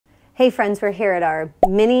Hey friends, we're here at our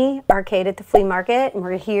mini arcade at the flea market, and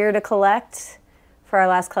we're here to collect for our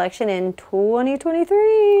last collection in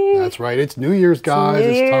 2023. That's right, it's New Year's, guys.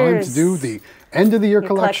 It's time to do the end of the year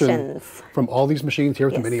collection from all these machines here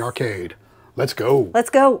at the mini arcade. Let's go. Let's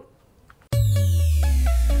go.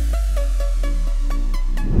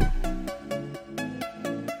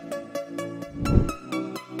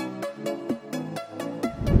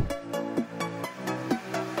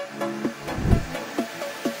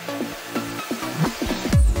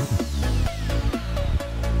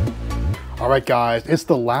 All right, guys, it's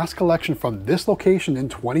the last collection from this location in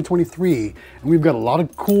 2023, and we've got a lot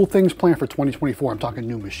of cool things planned for 2024. I'm talking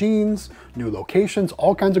new machines, new locations,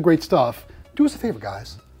 all kinds of great stuff. Do us a favor,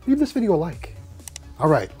 guys. Leave this video a like. All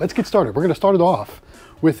right, let's get started. We're going to start it off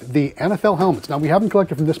with the NFL helmets. Now, we haven't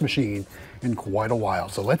collected from this machine in quite a while,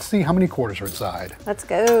 so let's see how many quarters are inside. Let's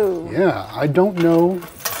go. Yeah, I don't know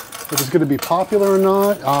if it's going to be popular or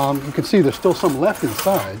not. You can see there's still some left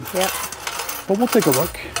inside. Yep. But we'll take a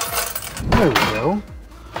look. There we go.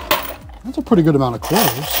 That's a pretty good amount of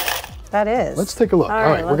quarters. That is. Let's take a look. All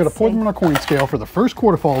right, we're going to pour them on our coin scale for the first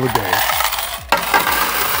quarter fall of the day.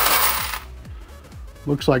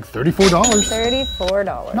 Looks like $34.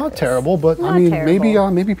 $34. Not terrible, but Not I mean,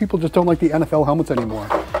 terrible. maybe people just don't like the NFL helmets anymore.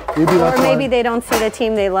 Maybe or maybe they don't see the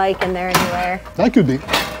team they like and they're anywhere. That could be.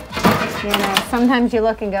 You know, sometimes you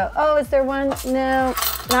look and go, oh, is there one? No,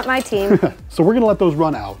 not my team. So we're going to let those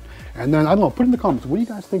run out. And then, I don't know, put in the comments, what do you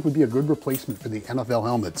guys think would be a good replacement for the NFL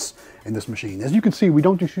helmets in this machine? As you can see, we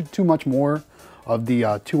don't do too much more of the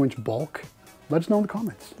 2-inch bulk. Let us know in the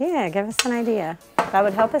comments. Yeah, give us an idea. That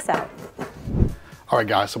would help us out. All right,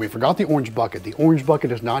 guys, so we forgot the orange bucket. The orange bucket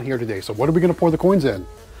is not here today. So what are we going to pour the coins in?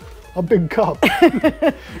 A big cup.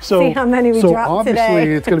 See how many we drop today. So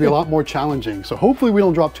obviously, it's going to be a lot more challenging. So hopefully we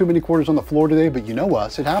don't drop too many quarters on the floor today, but you know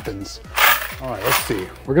us, it happens. All right, let's see.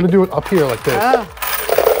 We're going to do it up here like this. Oh.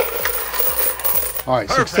 All right,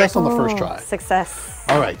 success on the first try. Success.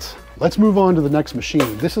 All right, let's move on to the next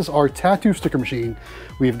machine. This is our tattoo sticker machine.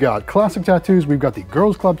 We've got classic tattoos, we've got the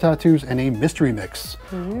Girls Club tattoos, and a mystery mix,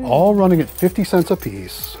 all running at 50 cents a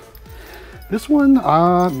piece. This one,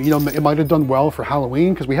 you know, it might have done well for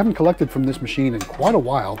Halloween because we haven't collected from this machine in quite a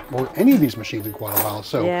while, or any of these machines in quite a while.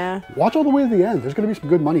 So watch all the way to the end. There's going to be some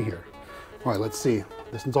good money here. All right, let's see.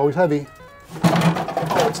 This one's always heavy.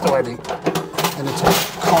 Oh, it's still heavy, and it's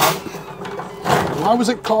caught. Why was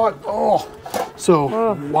it caught? Oh, so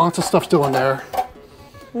lots of stuff still in there.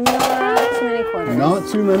 Not too many quarters. Not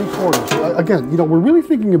too many quarters. Again, you know, we're really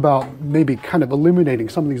thinking about maybe kind of eliminating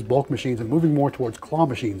some of these bulk machines and moving more towards claw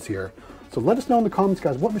machines here. So let us know in the comments,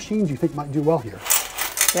 guys, what machines you think might do well here.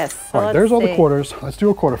 Yes. So all right, there's all the quarters. Let's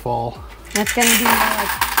do a quarter fall. That's going to be like,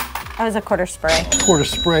 that was a quarter spray. Quarter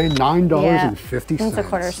spray, $9.50. It's a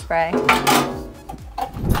quarter spray.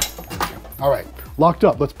 All right, locked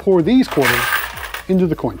up. Let's pour these quarters into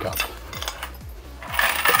the coin cup.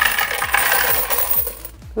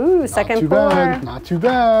 Ooh, second pour. Not too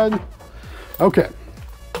bad. Okay.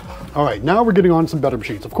 All right, now we're getting on to some better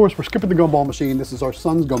machines. Of course, we're skipping the gumball machine. This is our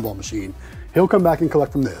son's gumball machine. He'll come back and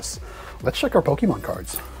collect from this. Let's check our Pokemon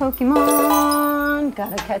cards. Pokemon,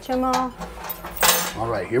 gotta catch them all. All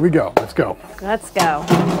right, here we go. Let's go. Let's go.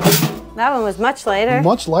 That one was much lighter.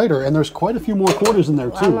 Much lighter, and there's quite a few more quarters in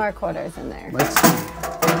there, too. A lot more quarters in there. Let's see.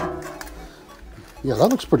 Yeah, that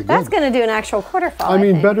looks pretty good. That's going to do an actual quarter fall, I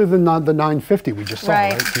mean, better than the $9.50 we just saw,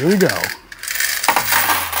 right? Here we go.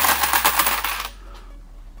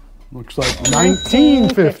 Looks like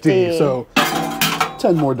 $19.50, so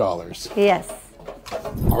 $10 more. Yes.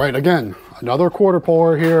 All right, again, another quarter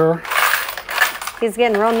pour here. He's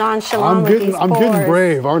getting real nonchalant with these pours. I'm getting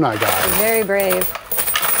brave, aren't I, guys? Very brave.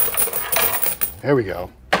 There we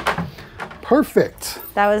go. Perfect.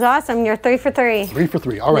 That was awesome. You're 3 for 3. 3 for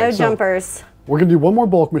 3. All right. No jumpers. We're going to do one more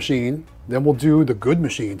bulk machine, then we'll do the good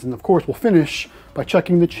machines, and of course we'll finish by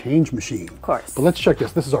checking the change machine. Of course. But let's check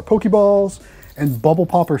this. This is our Pokeballs and Bubble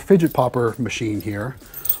Popper Fidget Popper machine here.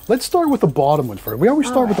 Let's start with the bottom one first. We always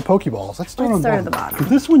start with the Pokeballs. Let's start on the bottom.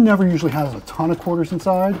 This one never usually has a ton of quarters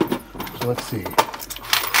inside, so let's see.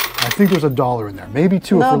 I think there's $1 in there, maybe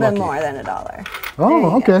 2 if we're lucky. A little bit more than $1.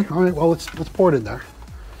 Oh, okay. All right. Well, let's pour it in there.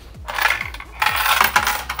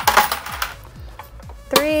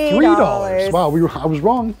 $3. Wow, I was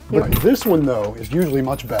wrong. But this one though is usually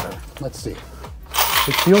much better. Let's see.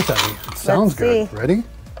 It feels heavy. It sounds good. Ready?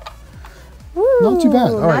 Woo, not too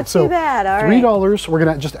bad. All right, so $3. We're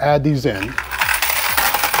gonna just add these in.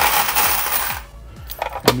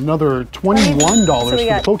 And another $21 for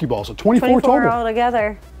the Pokeball, so 24 total.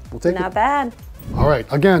 Altogether. We'll take Not bad. All right,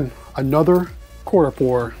 again, another quarter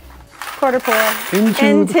pour. Quarter pour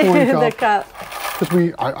Into the coin cup.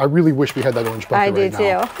 because I really wish we had that orange bucket right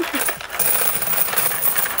now. I do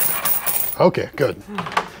too. Okay, good.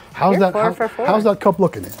 How's You're that? 4 for 4. How's that cup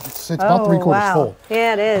looking? It's about 3/4 full.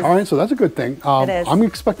 Yeah, it is. All right, so that's a good thing. It is. I'm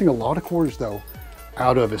expecting a lot of quarters though,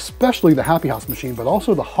 out of especially the Happy House machine, but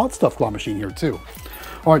also the hot stuff claw machine here too.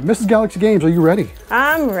 All right, Mrs. Galaxy Games, are you ready?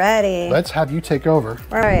 I'm ready. Let's have you take over.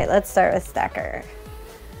 All right, let's start with Stacker.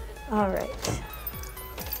 All right.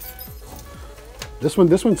 This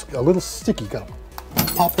one's a little sticky. Gotta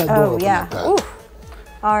pop that door open like that. Ooh.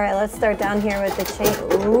 All right, let's start down here with the chain.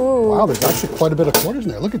 Ooh. Wow, there's actually quite a bit of quarters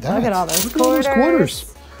in there. Look at that. Look at all those Look at all those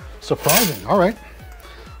quarters. Surprising. All right,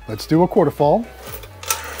 let's do a quarter fall.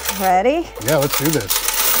 Ready? Yeah, let's do this.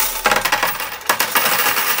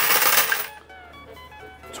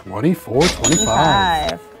 24,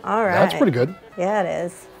 25. All right. That's pretty good. Yeah, it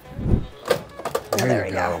is. There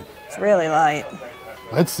you go. It's really light.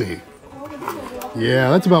 Let's see. Yeah,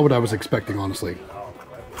 that's about what I was expecting, honestly.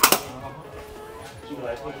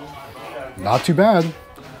 Not too bad.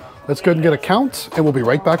 Let's go ahead and get a count, and we'll be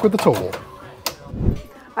right back with the total.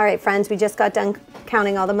 All right, friends, we just got done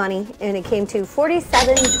counting all the money, and it came to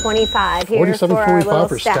 $47.25 here for our little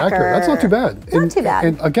for Stacker. That's not too bad. Not too bad.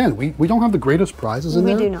 And again, we don't have the greatest prizes in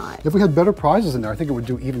there. We do not. If we had better prizes in there, I think it would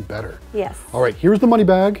do even better. Yes. All right, here's the money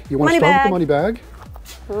bag. You want to start with the money bag?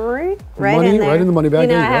 Right Money, in there. right in the money bag. You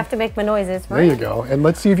know, there you I go. have to make my noises. There you go. And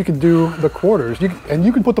let's see if you can do the quarters. And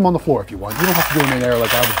you can put them on the floor if you want. You don't have to do them in air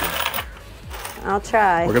like I was doing. I'll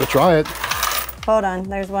try. We're going to try it. Hold on,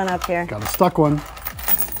 there's one up here. Got a stuck one.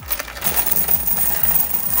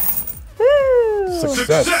 Woo!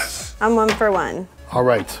 Success. I'm 1 for 1. All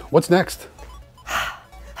right, what's next?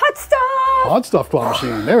 Hot stuff! Hot stuff claw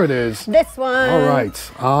machine. There it is. This one. All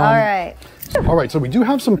right. All right. All right, so we do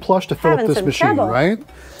have some plush to fill up this machine, right?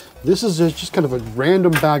 This is just kind of a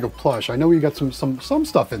random bag of plush. I know you got some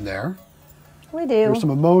stuff in there. We do. There's some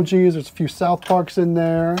emojis. There's a few South Parks in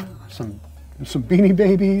there. Some Beanie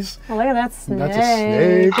Babies. Oh, look at that snake. That's a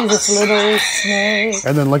snake. This little snake.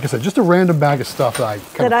 And then, like I said, just a random bag of stuff that I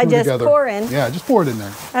kind of threw together. That I just pour in. Yeah, just pour it in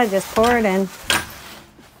there. I just pour it in.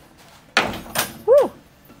 Woo!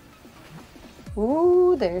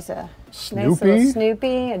 Ooh, there's a Snoopy. nice little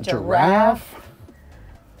Snoopy, a giraffe.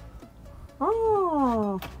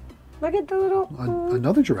 Oh, look at the little...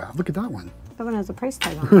 Another giraffe. Look at that one. That one has a price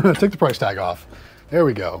tag on it. Take the price tag off. There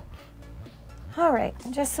we go. All right,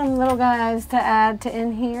 just some little guys to add to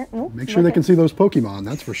in here. Ooh, Make sure they can see those Pokemon,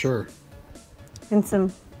 that's for sure. And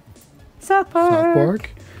some South Park. South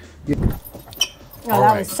Park. Yeah. Oh,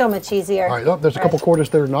 that was so much easier. All right, oh, there's a couple quarters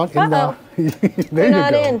that are not in the... there They're you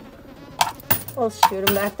not go. in. We'll shoot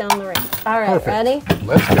them back down the ring. All right, Perfect. ready?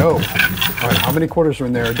 Let's go. All right, how many quarters are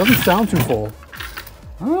in there? It doesn't sound too full.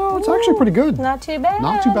 Oh, it's actually pretty good. Not too bad.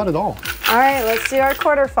 Not too bad at all. All right, let's do our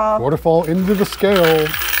quarter fall. Quarter fall into the scale.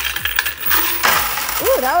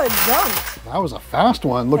 Ooh, that was dumped. That was a fast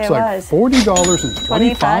one. Looks It like was. $40.25.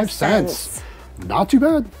 25 Not too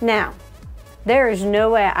bad. Now, there is no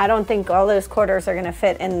way, I don't think all those quarters are gonna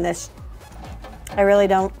fit in this. I really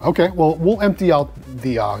don't. Okay, well, we'll empty out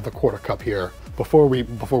the quarter cup here before we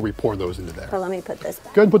pour those into there. But let me put this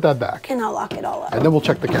back. Go ahead and put that back. And I'll lock it all up. And then we'll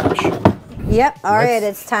check the cash. Yep, all right,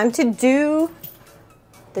 it's time to do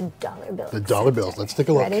the dollar bills. The dollar bills. Let's take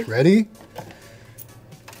a look. Ready? Ready?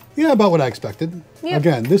 Yeah, about what I expected. Yep.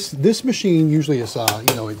 Again, this machine usually is,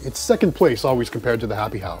 you know, it's second place always compared to the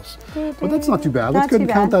Happy House. But that's not too bad. Let's go ahead and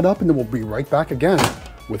count that up, and then we'll be right back again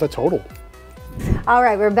with a total. All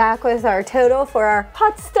right, we're back with our total for our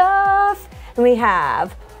hot stuff. And we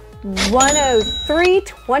have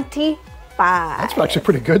 103.25. That's actually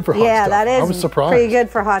pretty good for hot stuff. Yeah, that is I was surprised. pretty good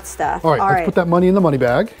for hot stuff. All right, let's put that money in the money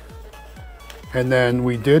bag. And then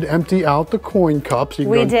we did empty out the coin cup. So you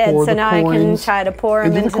can We go and pour did, so the now I can coins try to pour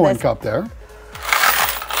them into the coin this. cup there.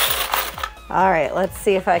 All right, let's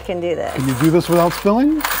see if I can do this. Can you do this without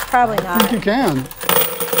spilling? Probably I think you not. can.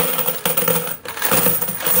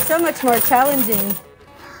 So much more challenging.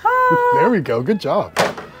 There we go. Good job.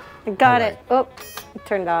 I got All it. Oh, I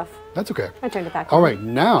turned it off. That's okay. I turned it back All on. right,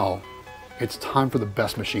 now it's time for the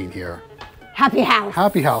best machine here. Happy House.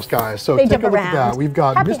 Happy House, guys. So They take jump a look around. at that. We've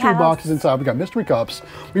got Happy mystery House. boxes inside. We've got mystery cups.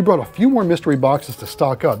 We brought a few more mystery boxes to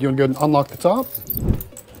stock up. You want to go ahead and unlock the top?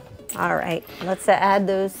 All right, let's add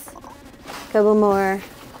those couple more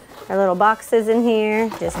our little boxes in here.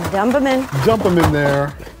 Just dump them in Dump them in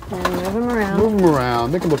there. and move them around. Move them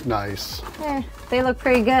around. Make them look nice. They look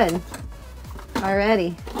pretty good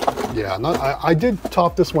already. Yeah, I did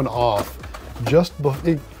top this one off just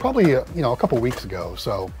probably you know, a couple weeks ago.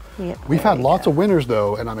 So Yep, we've there had we lots go. of winners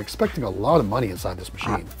though, and I'm expecting a lot of money inside this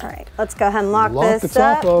machine. All right, let's go ahead and lock Lock this the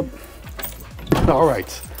top up. up. All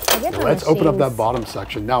right, Let's open up that bottom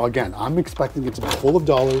section. Now again, I'm expecting it to be full of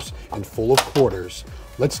dollars and full of quarters.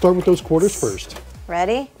 Let's start with those quarters first.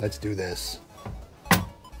 Ready? Let's do this.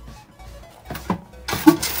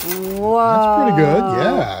 Whoa. That's pretty good,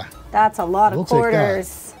 yeah. That's a lot of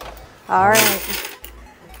quarters. All right.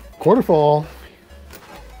 Quarter full.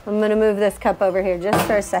 I'm gonna move this cup over here just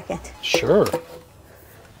for a second. Sure.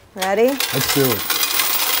 Ready? Let's do it.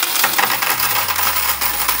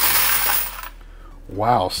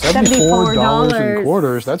 Wow, $74 in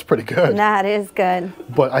quarters. That's pretty good. That is good.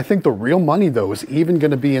 But I think the real money, though, is even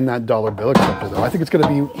going to be in that dollar bill acceptor, though. I think it's going to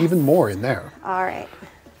be even more in there. All right.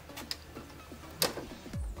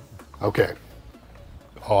 Okay.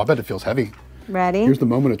 Oh, I bet it feels heavy. Ready? Here's the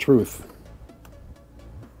moment of truth.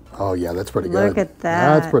 Oh, yeah, that's pretty good. Look at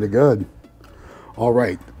that. That's pretty good. All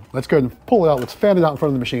right. Let's go ahead and pull it out. Let's fan it out in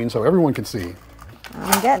front of the machine so everyone can see.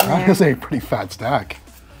 I'm getting there. That is a pretty fat stack.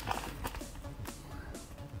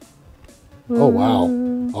 Oh, wow.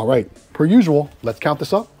 All right. Per usual, let's count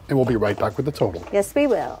this up and we'll be right back with the total. Yes, we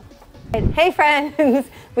will. Hey, friends.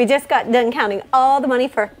 We just got done counting all the money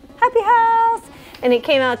for Happy House and it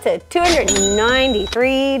came out to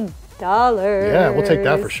 $293. Yeah, we'll take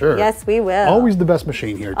that for sure. Yes, we will. Always the best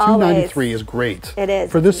machine here. $293 is great. It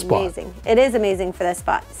is. For this spot. Amazing. It is amazing for this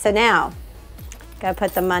spot. So now, gotta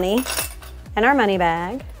put the money in our money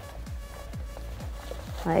bag.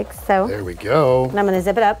 Like so. There we go. And I'm gonna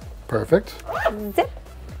zip it up. Perfect. Zip.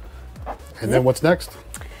 And then what's next?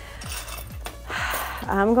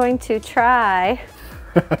 I'm going to try.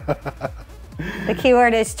 The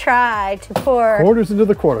keyword is try to pour quarters into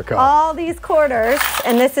the quarter cup. All these quarters,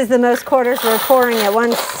 and this is the most quarters we're pouring at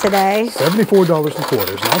once today. $74 in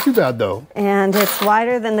quarters, not too bad though. And it's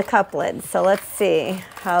wider than the cup lid, so let's see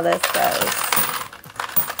how this goes.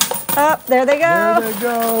 Oh, there they go. There they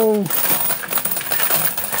go.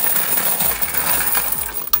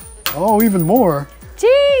 Oh, even more.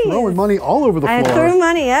 Jeez. Throwing money all over the floor. I threw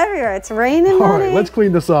money everywhere. It's raining money. All right, let's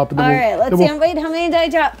clean this up. And then all right, let's see. Wait, how many did I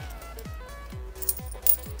drop?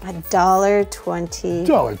 $1.25.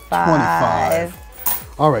 $1.25.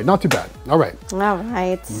 All right, not too bad. All right. All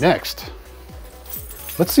right. Next,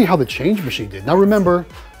 let's see how the change machine did. Now remember,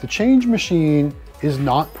 the change machine is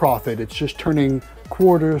not profit. It's just turning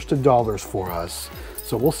quarters to dollars for us.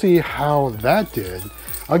 So we'll see how that did.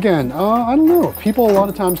 Again, I don't know. People a lot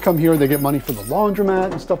of times come here, they get money for the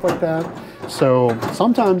laundromat and stuff like that. So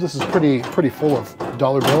sometimes this is pretty full of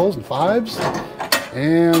dollar bills and fives.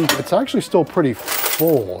 And it's actually still pretty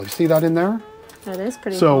full. You see that in there? That is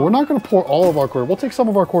pretty So full. we're not gonna pour all of our quarters. We'll take some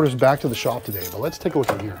of our quarters back to the shop today, but let's take a look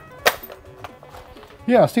in here.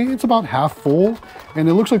 Yeah, see, it's about half full, and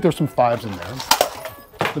it looks like there's some fives in there.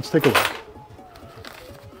 Let's take a look.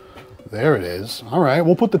 There it is. All right,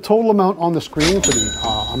 we'll put the total amount on the screen for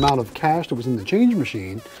the amount of cash that was in the change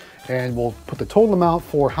machine, and we'll put the total amount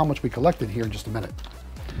for how much we collected here in just a minute.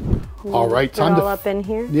 All right, time to up in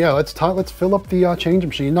here. Yeah, let's fill up the change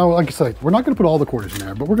machine. Now, like I said, we're not going to put all the quarters in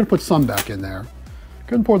there, but we're going to put some back in there. Go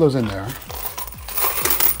ahead and pour those in there.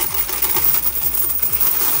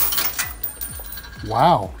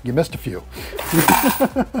 Wow, you missed a few.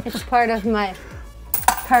 It's part of my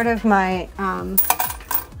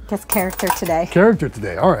guess character today. Character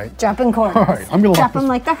today, all right. Dropping quarters. All right, I'm going to drop them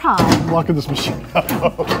like they're hot. I'm locking this machine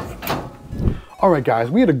up. All right, guys,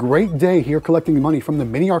 we had a great day here collecting money from the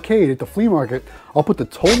mini arcade at the flea market. I'll put the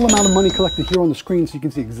total amount of money collected here on the screen so you can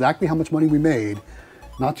see exactly how much money we made.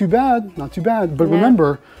 Not too bad, not too bad. But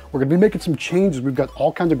remember, we're gonna be making some changes. We've got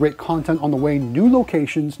all kinds of great content on the way, new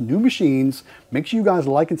locations, new machines. Make sure you guys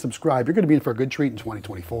like and subscribe. You're gonna be in for a good treat in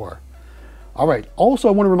 2024. All right, also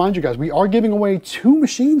I wanna remind you guys, we are giving away 2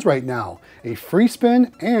 machines right now, a free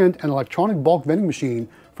spin and an electronic bulk vending machine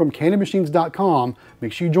from candymachines.com.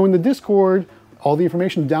 Make sure you join the Discord. All the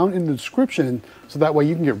information down in the description so that way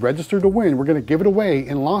you can get registered to win. We're gonna give it away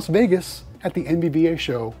in Las Vegas at the NBVA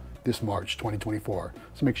show this March 2024.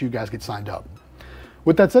 So make sure you guys get signed up.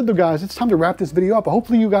 With that said though guys, it's time to wrap this video up.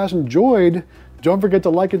 Hopefully you guys enjoyed. Don't forget to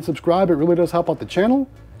like and subscribe. It really does help out the channel.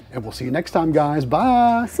 And we'll see you next time guys.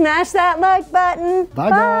 Bye. Smash that like button. Bye.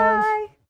 Guys.